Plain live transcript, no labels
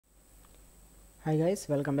Hi guys,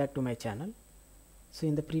 welcome back to my channel. So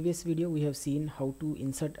in the previous video we have seen how to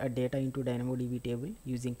insert a data into DynamoDB table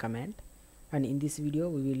using command, and in this video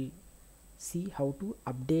we will see how to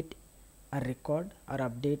update a record or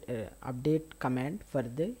update command for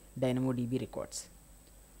the DynamoDB records.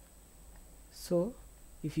 So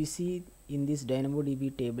if you see in this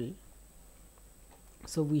DynamoDB table,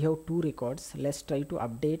 so we have two records. Let's try to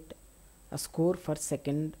update a score for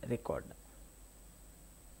second record.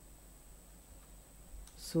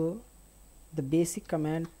 So the basic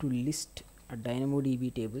command to list a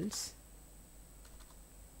DynamoDB tables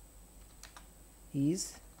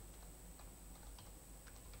is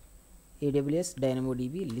AWS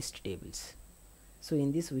DynamoDB list tables. So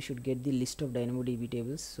in this we should get the list of DynamoDB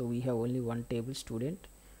tables. So we have only one table, student.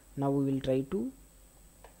 Now we will try to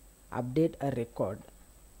update a record.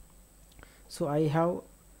 So I have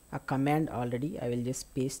a command already. I will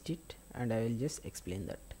just paste it and I will just explain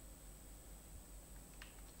that.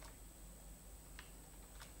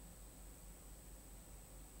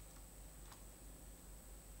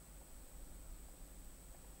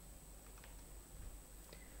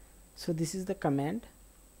 So this is the command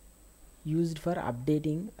used for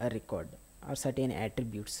updating a record or certain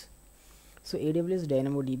attributes. So AWS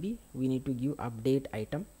DynamoDB, we need to give update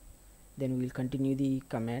item. Then we will continue the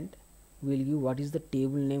command. We will give what is the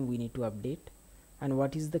table name we need to update and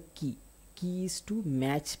what is the key. Key is to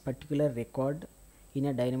match particular record in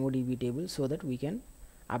a DynamoDB table so that we can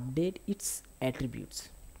update its attributes.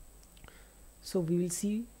 So we will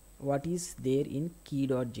see what is there in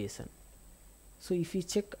key.json. So if you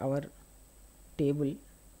check our table,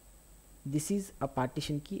 this is a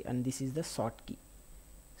partition key and this is the sort key,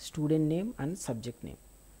 student name and subject name.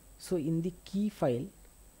 So in the key file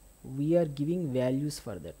we are giving values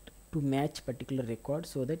for that to match particular record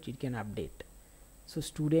so that it can update. So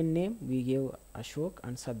student name we give Ashok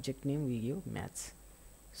and subject name we give maths.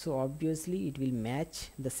 So obviously it will match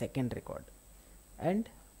the second record, and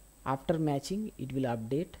after matching it will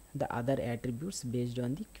update the other attributes based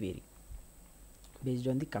on the query, based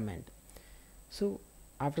on the command. So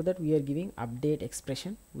after that we are giving update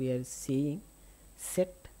expression. We are saying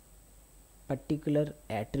set particular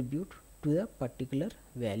attribute to the particular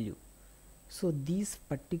value. So these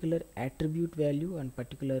particular attribute value and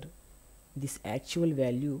particular this actual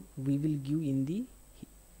value we will give in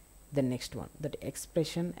the next one, that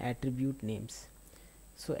expression attribute names.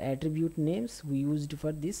 So attribute names we used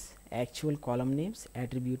for this actual column names,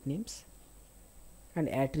 attribute names, and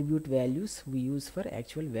attribute values we use for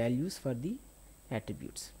actual values for the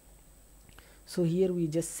attributes. So here we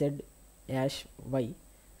just said hash y.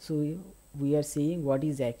 So we are saying what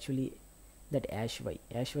is actually that hash y.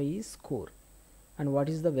 Hash y is score, and what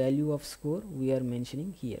is the value of score we are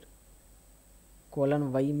mentioning here.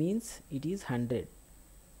 Colon y means it is 100.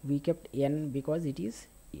 We kept n because it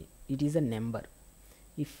is a number.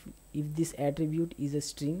 If this attribute is a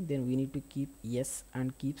string, then we need to keep yes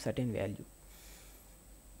and keep certain value.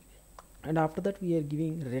 And after that we are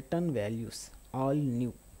giving return values, all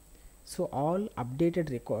new. So all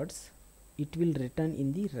updated records it will return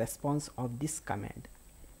in the response of this command.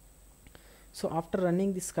 So after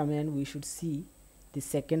running this command we should see the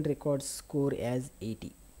second record score as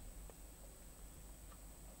 80.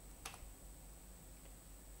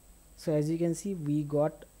 So as you can see we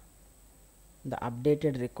got the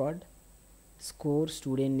updated record, score,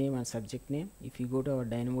 student name and subject name. If you go to our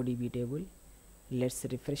DynamoDB table, let's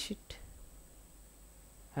refresh it,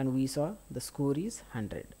 and we saw the score is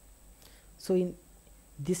 100. So in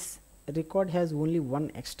this record has only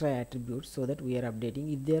one extra attribute, so that we are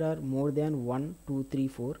updating. If there are more than 1, 2, 3,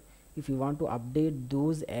 4, if you want to update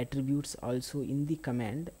those attributes also in the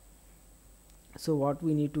command, so what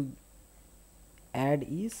we need to add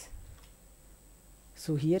is,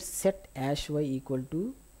 so here set hash y equal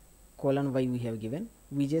to colon y we have given.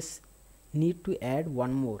 We just need to add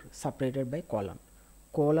one more separated by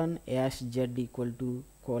colon hash z equal to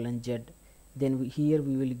colon z. Then here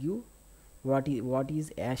we will give what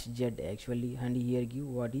is hash z actually, and here give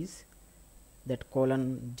what is that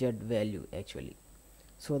colon z value actually,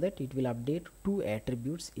 so that it will update two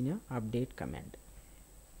attributes in a update command.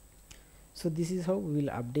 So this is how we will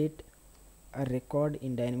update a record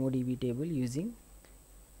in DynamoDB table using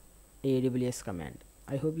AWS command.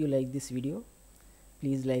 I hope you like this video.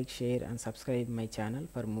 Please like, share and subscribe my channel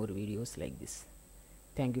for more videos like this.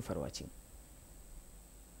 Thank you for watching.